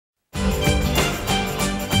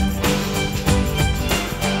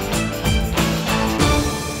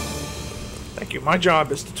My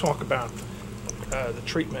job is to talk about the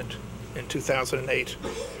treatment in 2008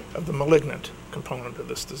 of the malignant component of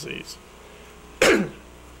this disease.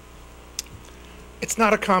 It's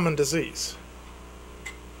not a common disease.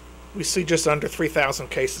 We see just under 3,000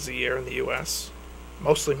 cases a year in the U.S.,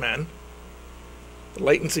 mostly men. The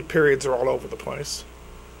latency periods are all over the place.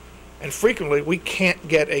 And frequently, we can't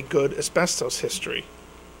get a good asbestos history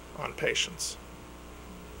on patients.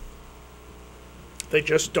 They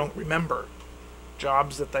just don't remember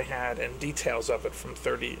jobs that they had and details of it from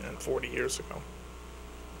 30 and 40 years ago.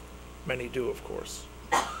 Many do, of course.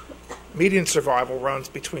 Median survival runs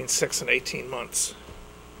between 6 and 18 months.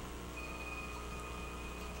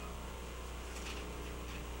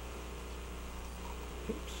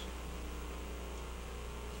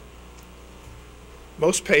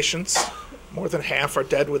 Most patients, more than half, are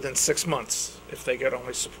dead within 6 months if they get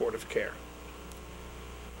only supportive care.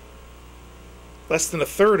 Less than a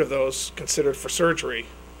third of those considered for surgery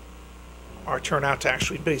turn out to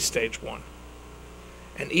actually be stage 1.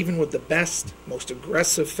 And even with the best, most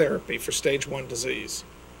aggressive therapy for stage 1 disease,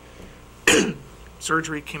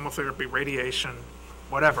 surgery, chemotherapy, radiation,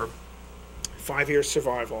 whatever, 5-year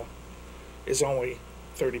survival is only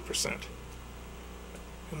 30%.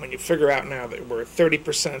 And when you figure out now that we're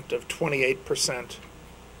 30% of 28%,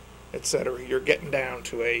 etc., you're getting down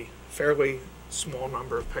to a fairly small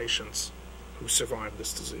number of patients who survive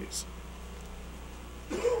this disease.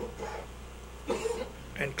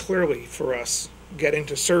 And clearly, for us, getting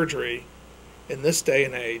to surgery in this day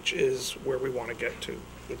and age is where we want to get to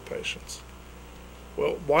with patients.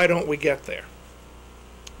 Well, why don't we get there?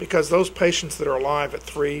 Because those patients that are alive at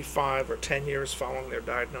 3, 5, or 10 years following their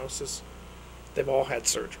diagnosis, they've all had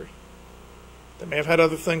surgery. They may have had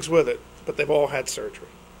other things with it, but they've all had surgery.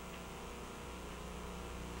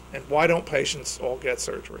 And why don't patients all get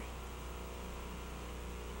surgery?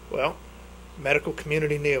 Well, medical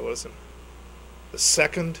community nihilism. The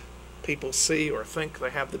second people see or think they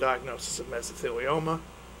have the diagnosis of mesothelioma,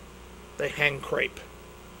 they hang crepe,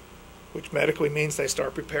 which medically means they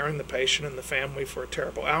start preparing the patient and the family for a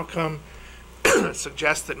terrible outcome,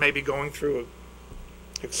 suggests that maybe going through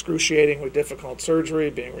excruciatingly difficult surgery,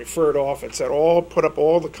 being referred off, etc., all put up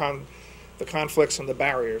all the conflicts and the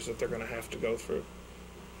barriers that they're going to have to go through,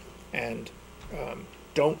 and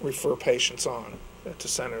don't refer patients on to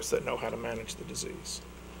centers that know how to manage the disease.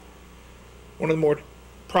 One of the more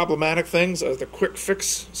problematic things are the quick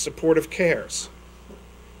fix supportive cares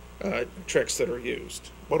tricks that are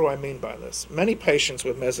used. What do I mean by this? Many patients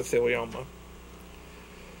with mesothelioma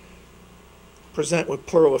present with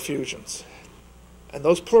pleural effusions. And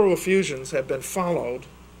those pleural effusions have been followed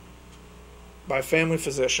by family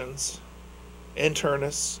physicians,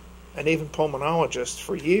 internists, and even pulmonologists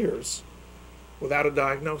for years without a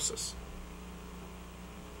diagnosis.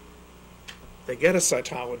 They get a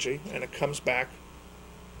cytology and it comes back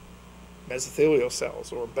mesothelial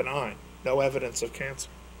cells or benign, no evidence of cancer.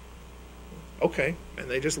 Okay, and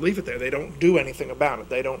they just leave it there. They don't do anything about it.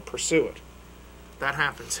 They don't pursue it. That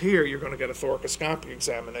happens here, you're going to get a thoracoscopic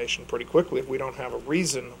examination pretty quickly if we don't have a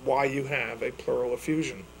reason why you have a pleural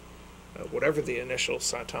effusion, whatever the initial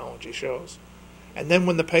cytology shows. And then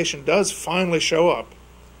when the patient does finally show up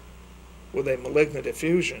with a malignant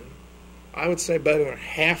effusion, I would say better than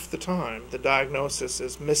half the time the diagnosis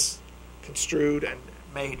is misconstrued and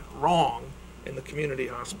made wrong in the community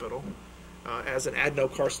hospital as an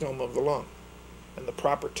adenocarcinoma of the lung, and the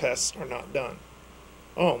proper tests are not done.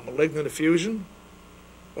 Oh, malignant effusion?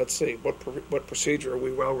 Let's see, what procedure are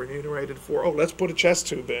we well remunerated for? Oh, let's put a chest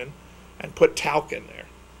tube in and put talc in there.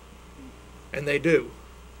 And they do.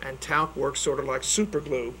 And talc works sort of like super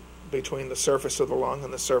glue between the surface of the lung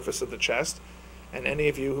and the surface of the chest. And any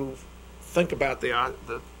of you who think about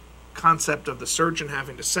the concept of the surgeon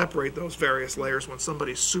having to separate those various layers when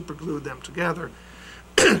somebody super glued them together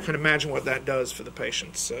can imagine what that does for the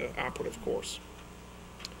patient's operative course.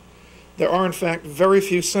 There are, in fact, very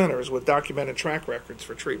few centers with documented track records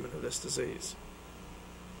for treatment of this disease.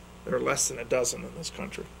 There are less than a dozen in this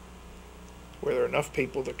country where there are enough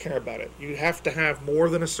people that care about it. You have to have more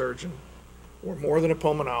than a surgeon or more than a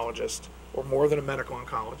pulmonologist or more than a medical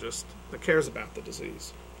oncologist that cares about the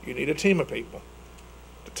disease. You need a team of people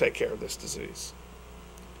to take care of this disease.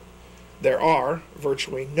 There are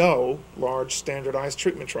virtually no large standardized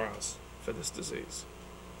treatment trials for this disease.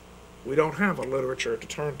 We don't have a literature to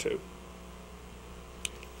turn to.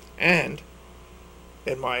 And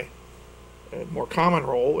in my more common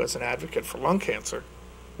role as an advocate for lung cancer,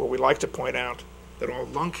 where we like to point out that all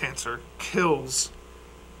lung cancer kills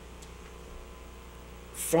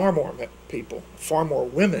far more people, far more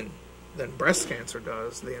women than breast cancer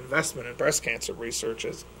does, the investment in breast cancer research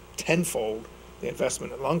is tenfold the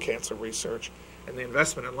investment in lung cancer research, and the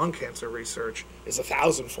investment in lung cancer research is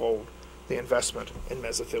 1,000-fold the investment in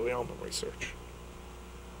mesothelioma research.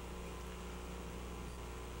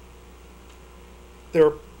 There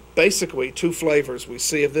are basically two flavors we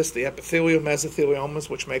see of this: the epithelial mesotheliomas,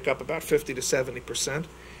 which make up about 50 to 70%.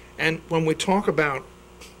 And when we talk about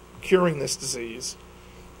curing this disease,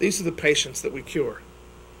 these are the patients that we cure.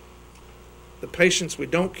 The patients we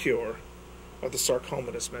don't cure are the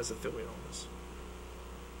sarcomatous mesotheliomas.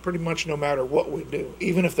 Pretty much no matter what we do,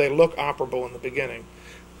 even if they look operable in the beginning,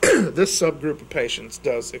 this subgroup of patients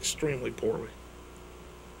does extremely poorly.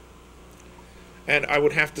 And I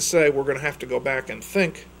would have to say we're going to have to go back and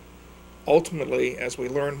think, ultimately, as we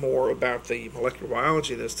learn more about the molecular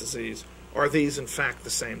biology of this disease, are these in fact the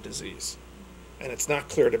same disease? And it's not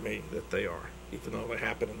clear to me that they are, even though they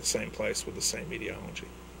happen in the same place with the same etiology.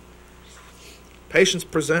 Patients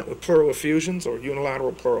present with pleural effusions or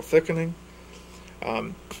unilateral pleural thickening.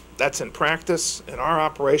 That's in practice. In our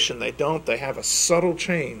operation, they don't. They have a subtle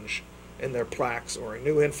change in their plaques or a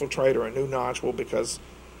new infiltrate or a new nodule because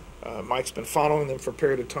Mike's been following them for a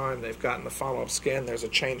period of time. They've gotten the follow-up scan. There's a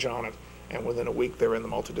change on it, and within a week they're in the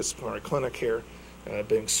multidisciplinary clinic here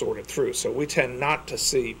being sorted through. So we tend not to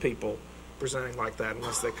see people presenting like that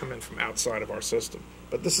unless they come in from outside of our system.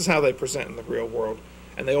 But this is how they present in the real world,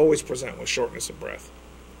 and they always present with shortness of breath.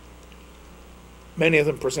 Many of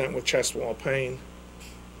them present with chest wall pain,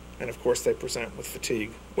 and of course they present with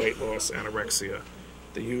fatigue, weight loss, anorexia,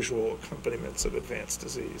 the usual accompaniments of advanced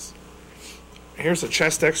disease. Here's a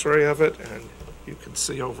chest x-ray of it, and you can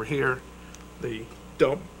see over here the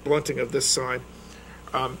blunting of this side.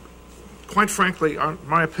 Quite frankly,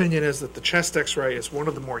 my opinion is that the chest x-ray is one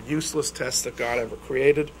of the more useless tests that God ever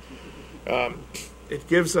created. It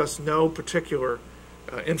gives us no particular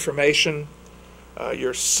information.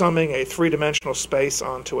 You're summing a three-dimensional space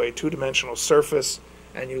onto a two-dimensional surface,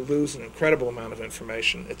 and you lose an incredible amount of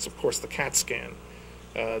information. It's, of course, the CAT scan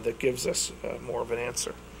that gives us more of an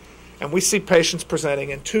answer. And we see patients presenting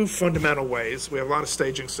in two fundamental ways. We have a lot of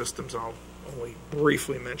staging systems I'll only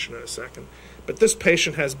briefly mention in a second. But this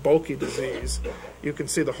patient has bulky disease. You can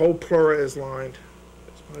see the whole pleura is lined.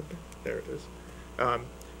 There it is.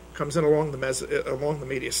 Comes in along the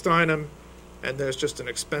mediastinum, and there's just an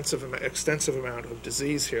extensive amount of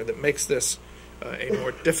disease here that makes this a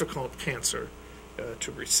more difficult cancer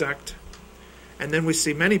to resect. And then we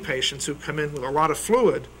see many patients who come in with a lot of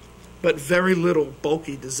fluid, but very little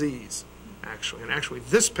bulky disease, actually. And actually,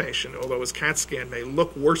 this patient, although his CAT scan may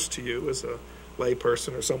look worse to you as a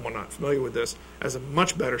layperson or someone not familiar with this, has a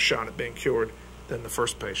much better shot at being cured than the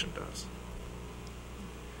first patient does.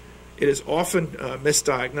 It is often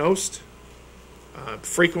misdiagnosed.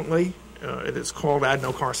 Frequently, it is called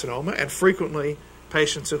adenocarcinoma, and frequently,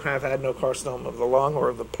 patients who have adenocarcinoma of the lung or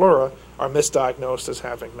of the pleura are misdiagnosed as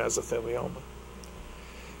having mesothelioma.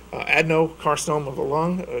 Adenocarcinoma of the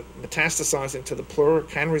lung, metastasizing to the pleura,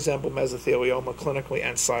 can resemble mesothelioma clinically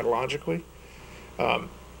and cytologically.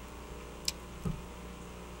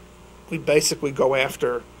 We basically go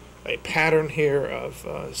after a pattern here of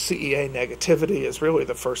CEA negativity is really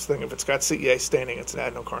the first thing. If it's got CEA staining, it's an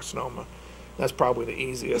adenocarcinoma. That's probably the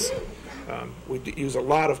easiest. We use a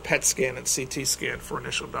lot of PET scan and CT scan for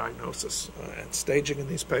initial diagnosis and staging in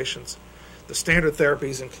these patients. The standard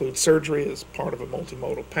therapies include surgery as part of a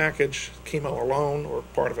multimodal package, chemo alone or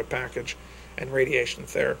part of a package, and radiation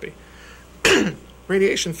therapy.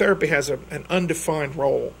 Radiation therapy has an undefined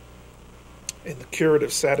role in the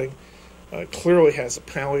curative setting. Clearly has a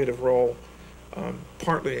palliative role,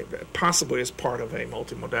 possibly as part of a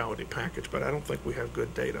multimodality package, but I don't think we have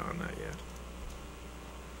good data on that yet.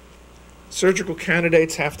 Surgical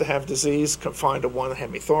candidates have to have disease confined to one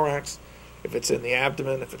hemithorax. If it's in the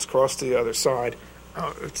abdomen, if it's crossed to the other side,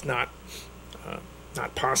 it's not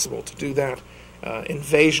possible to do that.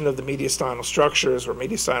 Invasion of the mediastinal structures or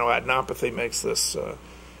mediastinal adenopathy makes this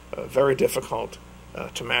very difficult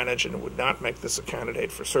to manage, and it would not make this a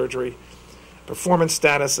candidate for surgery. Performance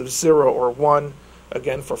status of 0 or 1,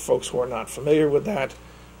 again, for folks who are not familiar with that,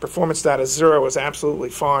 performance status 0 is absolutely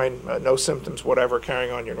fine, no symptoms, whatever,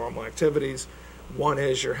 carrying on your normal activities. 1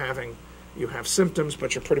 is you have symptoms,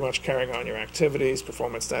 but you're pretty much carrying on your activities.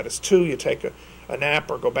 Performance status 2, you take a nap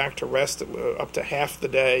or go back to rest up to half the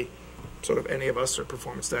day. Sort of any of us are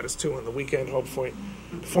performance status 2 on the weekend, hopefully.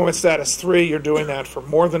 Performance status 3, you're doing that for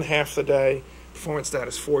more than half the day. Performance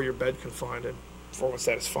status 4, you're bed confined. And performance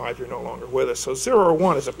status 5, you're no longer with us. So 0 or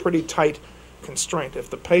 1 is a pretty tight constraint. If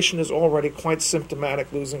the patient is already quite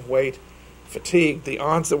symptomatic, losing weight, fatigued, the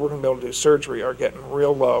odds that we're going to be able to do surgery are getting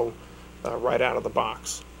real low right out of the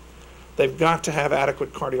box. They've got to have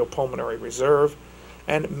adequate cardiopulmonary reserve.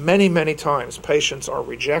 And many, many times patients are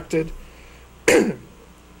rejected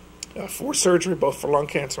for surgery, both for lung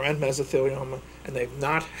cancer and mesothelioma, and they've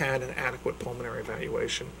not had an adequate pulmonary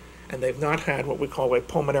evaluation, and they've not had what we call a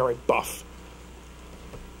pulmonary buff.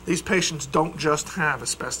 These patients don't just have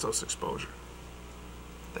asbestos exposure.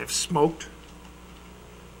 They've smoked.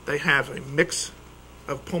 They have a mix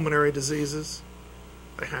of pulmonary diseases.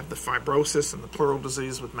 They have the fibrosis and the pleural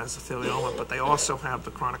disease with mesothelioma, but they also have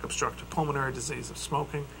the chronic obstructive pulmonary disease of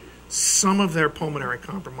smoking. Some of their pulmonary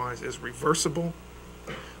compromise is reversible.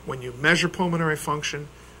 When you measure pulmonary function,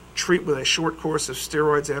 treat with a short course of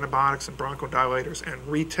steroids, antibiotics, and bronchodilators, and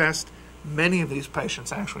retest, many of these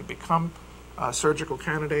patients actually become surgical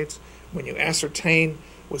candidates. When you ascertain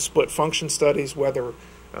with split function studies whether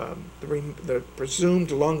the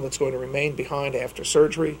presumed lung that's going to remain behind after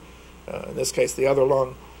surgery, in this case the other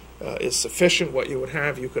lung, is sufficient, what you would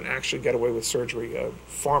have, you can actually get away with surgery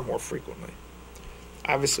far more frequently.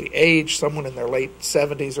 Obviously age, someone in their late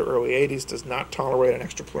 70s or early 80s does not tolerate an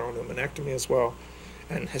extrapleural pneumonectomy as well,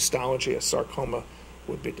 and histology, a sarcoma,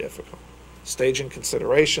 would be difficult. Staging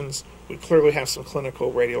considerations, we clearly have some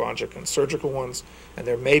clinical, radiologic, and surgical ones, and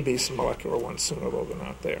there may be some molecular ones soon, although they're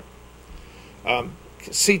not there.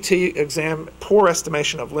 CT exam, poor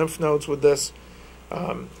estimation of lymph nodes with this.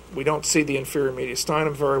 We don't see the inferior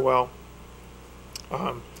mediastinum very well,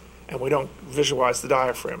 and we don't visualize the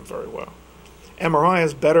diaphragm very well. MRI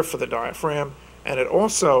is better for the diaphragm, and it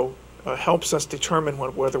also helps us determine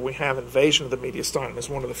whether we have invasion of the mediastinum. It's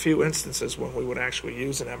one of the few instances when we would actually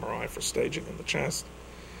use an MRI for staging in the chest.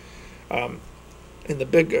 In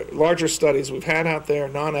the larger studies we've had out there,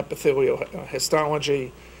 non-epithelial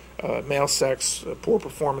histology, male sex, poor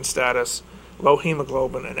performance status, low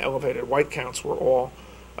hemoglobin, and elevated white counts were all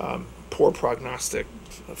poor prognostic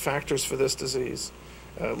factors for this disease.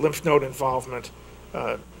 Lymph node involvement,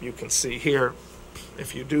 you can see here,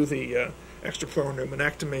 if you do the extrapleural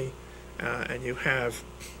pneumonectomy and you have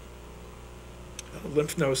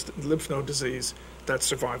lymph node disease, that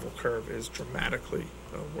survival curve is dramatically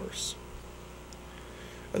worse.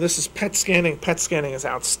 This is PET scanning. PET scanning is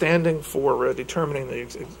outstanding for determining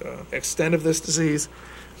the extent of this disease.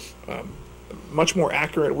 Much more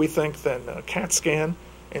accurate, we think, than CAT scan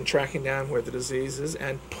in tracking down where the disease is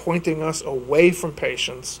and pointing us away from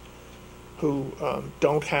patients who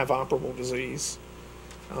don't have operable disease,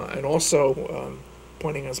 and also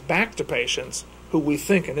pointing us back to patients who we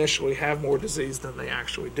think initially have more disease than they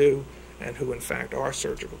actually do, and who in fact are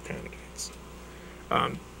surgical candidates.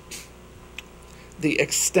 The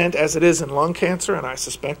extent as it is in lung cancer, and I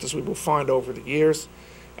suspect as we will find over the years,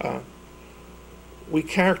 we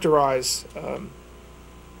characterize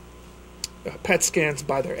PET scans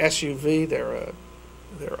by their SUV,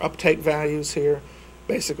 their uptake values here.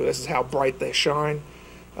 Basically, this is how bright they shine.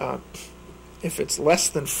 If it's less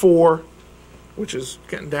than 4, which is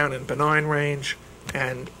getting down in benign range,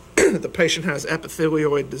 and the patient has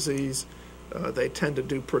epithelioid disease, they tend to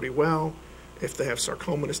do pretty well. If they have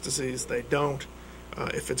sarcomatous disease, they don't.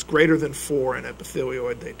 If it's greater than 4 and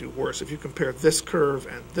epithelioid, they do worse. If you compare this curve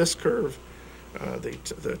and this curve,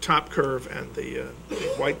 the top curve and the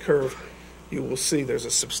white curve, you will see there's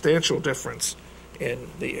a substantial difference in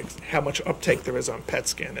how much uptake there is on PET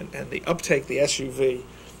scan. And the uptake, the SUV,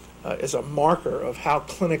 is a marker of how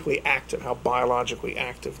clinically active, how biologically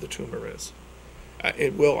active the tumor is.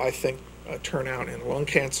 It will, I think, turn out in lung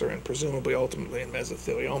cancer and presumably ultimately in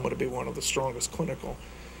mesothelioma to be one of the strongest clinical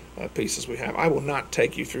pieces we have. I will not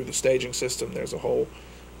take you through the staging system. There's a whole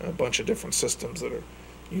bunch of different systems that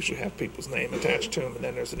usually have people's name attached to them, and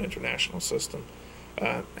then there's an international system.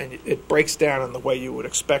 And it breaks down in the way you would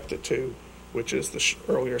expect it to, which is the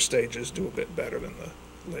earlier stages do a bit better than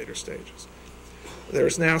the later stages.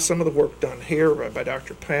 There's now some of the work done here by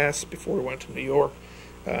Dr. Pass before we went to New York.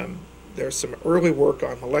 There's some early work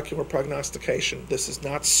on molecular prognostication. This is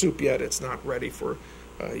not soup yet. It's not ready for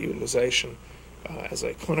utilization as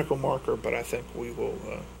a clinical marker, but I think we will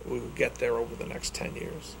get there over the next 10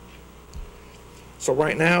 years. So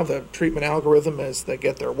right now, the treatment algorithm is they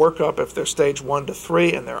get their workup. If they're stage 1 to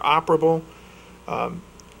 3 and they're operable,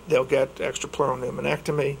 they'll get extrapleural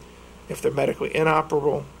pneumonectomy. If they're medically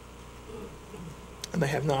inoperable and they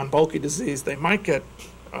have non-bulky disease, they might get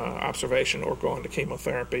observation or go into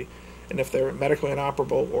chemotherapy. And if they're medically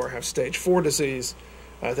inoperable or have stage 4 disease,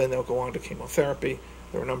 then they'll go on to chemotherapy.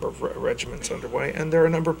 There are a number of regimens underway, and there are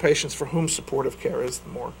a number of patients for whom supportive care is the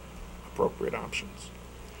more appropriate options.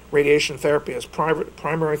 Radiation therapy as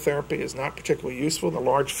primary therapy is not particularly useful. The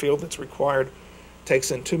large field that's required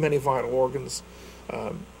takes in too many vital organs.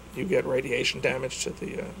 You get radiation damage to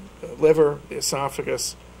the liver, the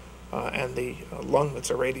esophagus, and the lung that's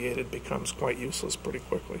irradiated becomes quite useless pretty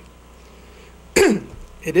quickly.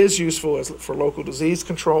 It is useful for local disease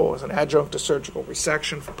control, as an adjunct to surgical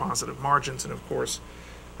resection for positive margins, and of course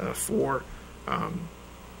for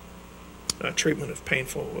treatment of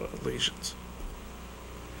painful lesions.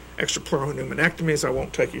 Extrapleural pneumonectomies, I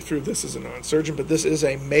won't take you through this as a non-surgeon, but this is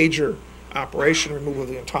a major operation, removal of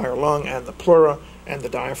the entire lung and the pleura and the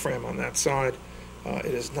diaphragm on that side.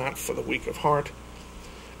 It is not for the weak of heart.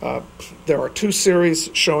 There are 2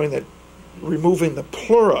 series showing that removing the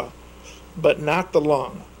pleura but not the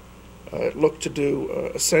lung look to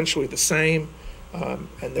do essentially the same,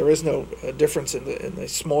 and there is no difference in the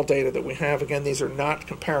small data that we have. Again, these are not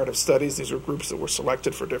comparative studies. These are groups that were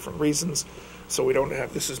selected for different reasons, so we don't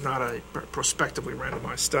have, this is not a prospectively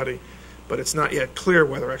randomized study, but it's not yet clear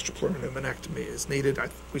whether extrapleural pneumonectomy is needed.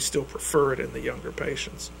 We still prefer it in the younger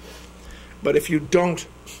patients. But if you don't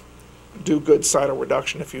do good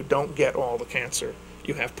cytoreduction, if you don't get all the cancer,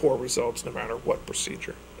 you have poor results no matter what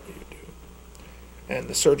procedure you do. And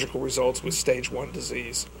the surgical results with stage 1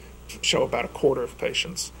 disease show about a quarter of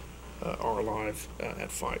patients are alive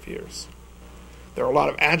at 5 years. There are a lot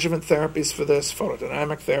of adjuvant therapies for this: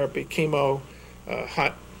 photodynamic therapy, chemo,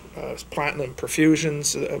 hot platinum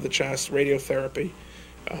perfusions of the chest, radiotherapy.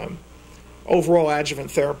 Overall,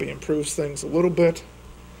 adjuvant therapy improves things a little bit,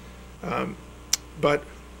 but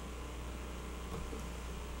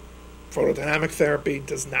photodynamic therapy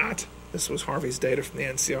does not. This was Harvey's data from the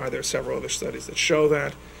NCI. There are several other studies that show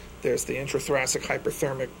that. There's the intrathoracic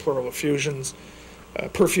hyperthermic pleural effusions,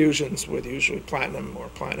 perfusions with usually platinum or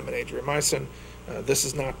platinum and adriamycin. This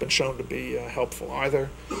has not been shown to be helpful either,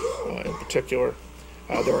 in particular.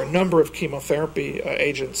 There are a number of chemotherapy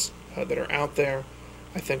agents that are out there.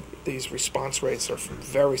 I think these response rates are from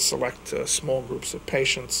very select small groups of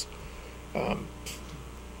patients. And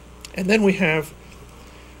then we have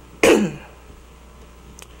the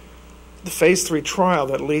phase 3 trial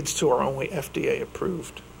that leads to our only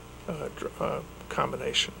FDA-approved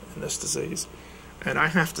combination in this disease. And I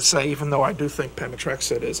have to say, even though I do think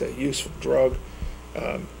pemetrexed is a useful drug,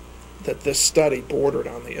 that this study bordered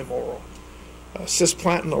on the immoral.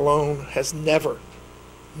 Cisplatin alone has never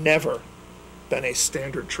been a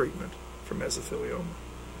standard treatment for mesothelioma.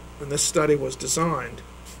 When this study was designed,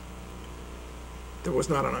 there was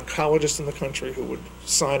not an oncologist in the country who would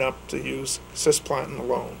sign up to use cisplatin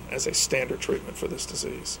alone as a standard treatment for this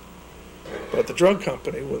disease. But the drug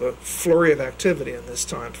company, with a flurry of activity in this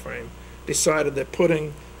time frame, decided that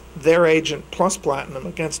putting their agent plus platinum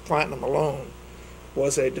against platinum alone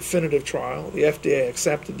was a definitive trial. The FDA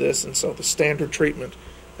accepted this, and so the standard treatment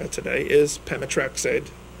today is pemetrexed,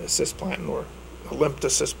 cisplatin, or Alimta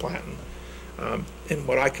cisplatin, in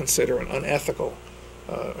what I consider an unethical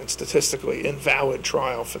and statistically invalid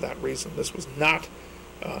trial for that reason. This was not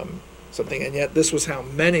something, and yet this was how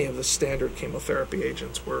many of the standard chemotherapy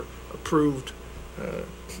agents were approved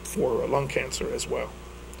for lung cancer as well.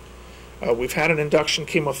 We've had an induction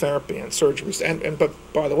chemotherapy and surgeries, but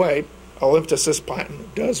by the way, Alimta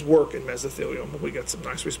cisplatin does work in mesothelioma. We get some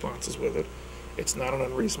nice responses with it. It's not an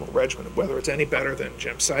unreasonable regimen. Whether it's any better than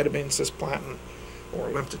gemcitabine cisplatin or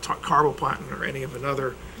Alimta carboplatin or any of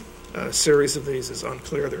another series of these is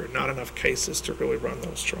unclear. There are not enough cases to really run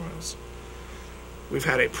those trials. We've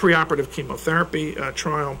had a preoperative chemotherapy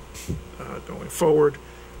trial going forward.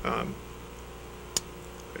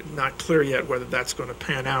 Not clear yet whether that's going to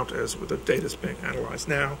pan out as the data is being analyzed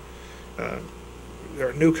now. There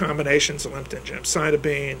are new combinations, Alimta and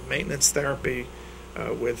gemcitabine, maintenance therapy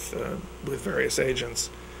with various agents,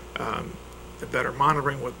 better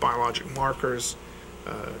monitoring with biologic markers,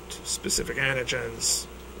 specific antigens,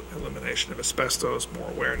 elimination of asbestos, more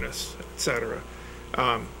awareness, etc.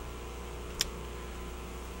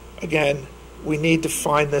 Again, we need to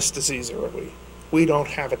find this disease early. We don't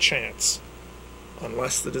have a chance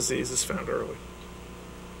unless the disease is found early.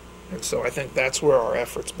 And so I think that's where our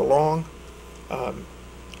efforts belong.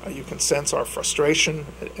 You can sense our frustration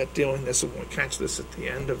at dealing this, and when we catch this at the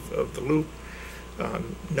end of the loop.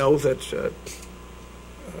 Know that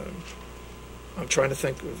I'm trying to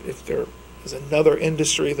think if there is another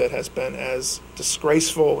industry that has been as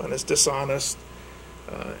disgraceful and as dishonest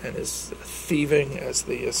and as thieving as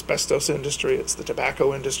the asbestos industry. It's the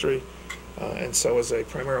tobacco industry. And so as a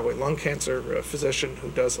primarily lung cancer physician who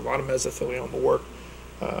does a lot of mesothelioma work,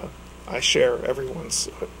 I share everyone's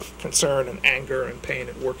concern and anger and pain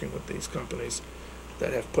at working with these companies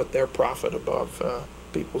that have put their profit above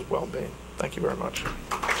people's well-being. Thank you very much.